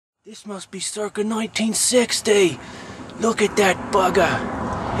This must be circa 1960. Look at that bugger.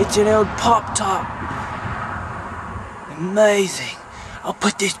 It's an old pop top. Amazing. I'll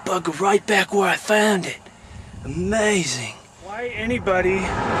put this bugger right back where I found it. Amazing. Why anybody would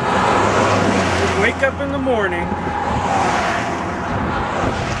wake up in the morning,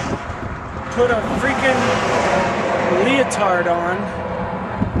 put a freaking leotard on,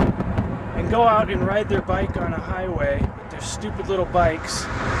 and go out and ride their bike on a highway with their stupid little bikes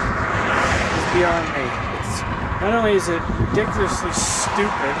is beyond me. Not only is it ridiculously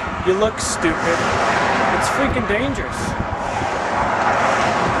stupid, you look stupid, it's freaking dangerous.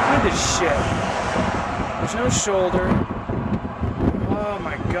 Look at this shit. There's no shoulder. Oh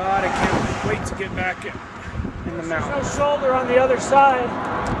my god, I can't wait to get back in the mountain. There's no shoulder on the other side,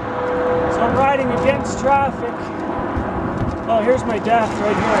 so I'm riding against traffic. Oh, here's my death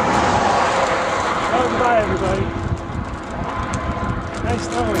right here. Oh, goodbye, everybody. Nice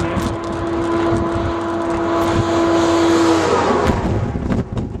knowing you.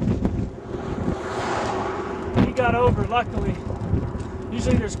 He got over, luckily.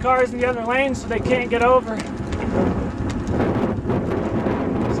 Usually there's cars in the other lane, so they can't get over.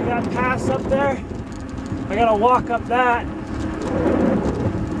 See that pass up there? I gotta walk up that.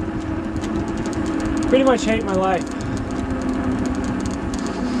 Pretty much hate my life.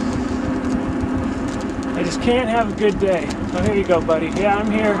 I just can't have a good day. Oh, here you go, buddy. Yeah,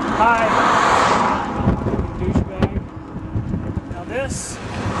 I'm here. Hi. Douchebag. Now this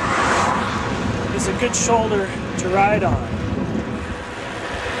is a good shoulder to ride on.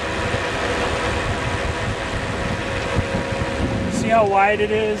 See how wide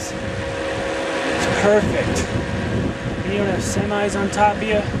it is? It's perfect. And you don't have semis on top of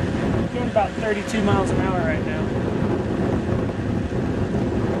you. I'm doing about 32 miles an hour right now.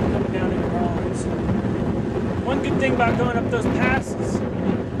 Coming down into Rollins. One good thing about going up those passes is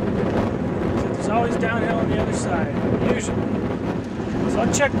that there's always downhill on the other side, usually. So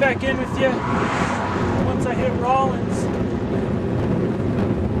I'll check back in with you once I hit Rollins.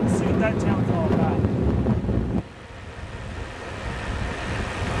 See what that town's all about.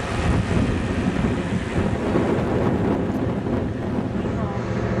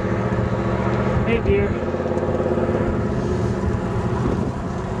 Hey dear.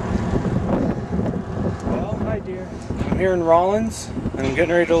 Well, hi dear. I'm here in Rollins and I'm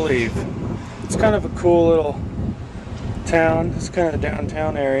getting ready to leave. It's kind of a cool little town. It's kind of the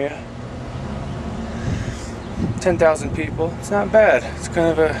downtown area. 10,000 people. It's not bad. It's kind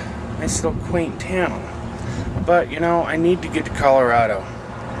of a nice little quaint town. But, you know, I need to get to Colorado.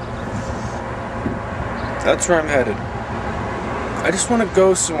 That's where I'm headed. I just want to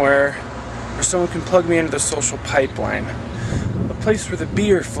go somewhere where someone can plug me into the social pipeline. A place where the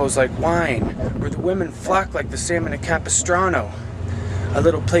beer flows like wine, where the women flock like the salmon at Capistrano. A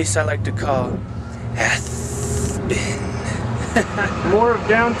little place I like to call Aspen. More of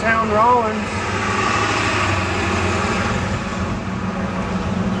downtown Rollins.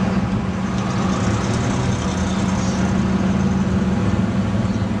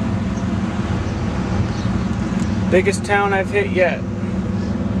 Biggest town I've hit yet.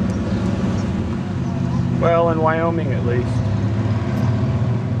 Well, in Wyoming at least.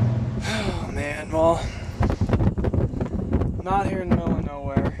 Oh man, well, I'm out here in the middle of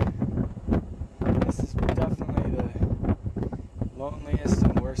nowhere. This is definitely the loneliest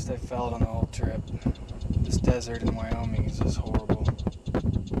and worst I've felt on the whole trip. This desert in Wyoming is just horrible.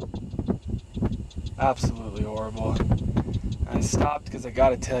 Absolutely horrible. I stopped because I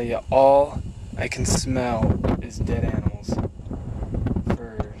gotta tell you, all I can smell is dead animals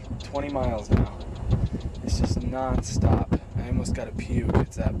for 20 miles now. It's just non-stop. I almost got to puke.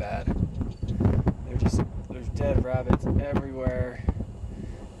 It's that bad. There's dead rabbits everywhere.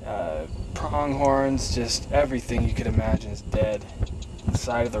 Pronghorns, just everything you could imagine is dead. On the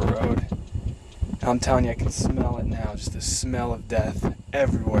side of the road. I'm telling you, I can smell it now. Just the smell of death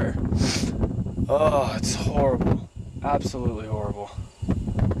everywhere. Oh, it's horrible. Absolutely horrible.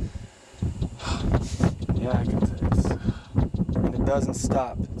 Yeah, I can say and it doesn't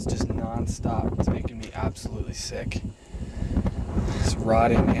stop. It's just non-stop. It's making me absolutely sick. It's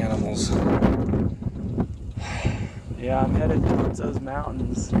rotting animals. Yeah, I'm headed towards those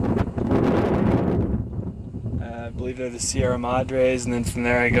mountains. I believe they're the Sierra Madres, and then from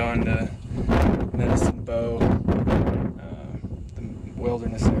there I go into Medicine Bow, the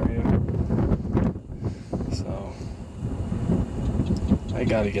wilderness area. So I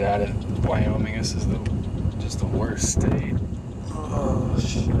gotta get out of Wyoming. This is just the worst state. Oh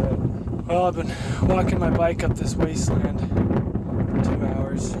shit. Well, I've been walking my bike up this wasteland for 2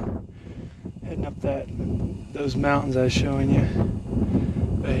 hours, heading up those mountains I was showing you.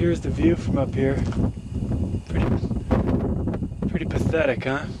 But here's the view from up here. Pretty pathetic,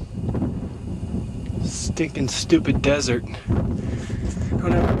 huh? Stinking stupid desert.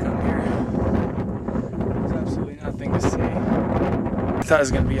 Don't ever come here. There's absolutely nothing to see. I thought it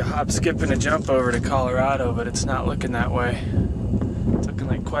was going to be a hop, skip, and a jump over to Colorado, but it's not looking that way. It's looking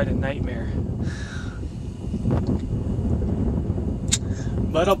like quite a nightmare.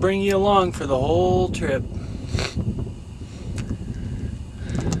 But I'll bring you along for the whole trip.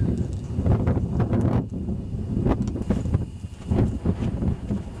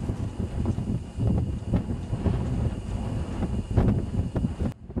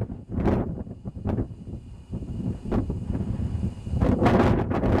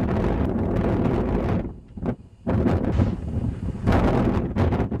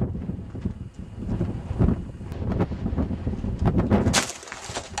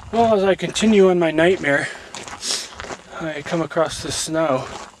 Well, as I continue on my nightmare, I come across this snow.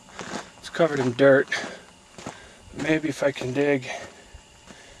 It's covered in dirt. Maybe if I can dig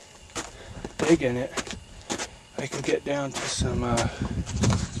in it, I can get down to some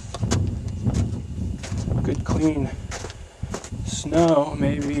good clean snow.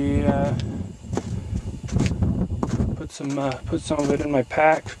 Maybe put some of it in my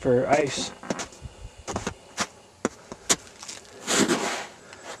pack for ice.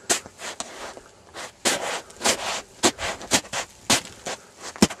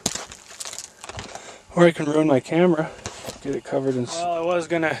 Or I can ruin my camera, get it covered in snow. Well, I was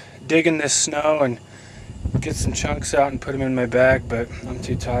gonna dig in this snow and get some chunks out and put them in my bag, but I'm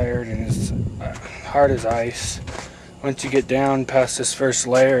too tired and it's hard as ice. Once you get down past this first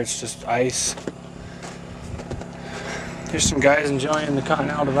layer, it's just ice. Here's some guys enjoying the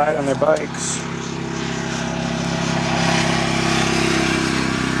Continental Divide on their bikes.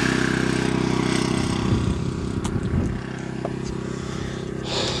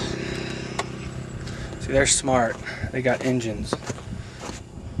 They're smart. They got engines.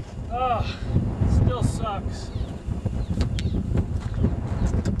 Oh, still sucks.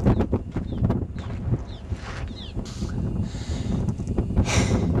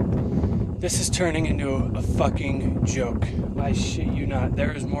 This is turning into a fucking joke. I shit you not.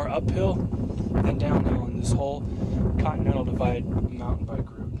 There is more uphill than downhill in this whole Continental Divide mountain bike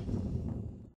route.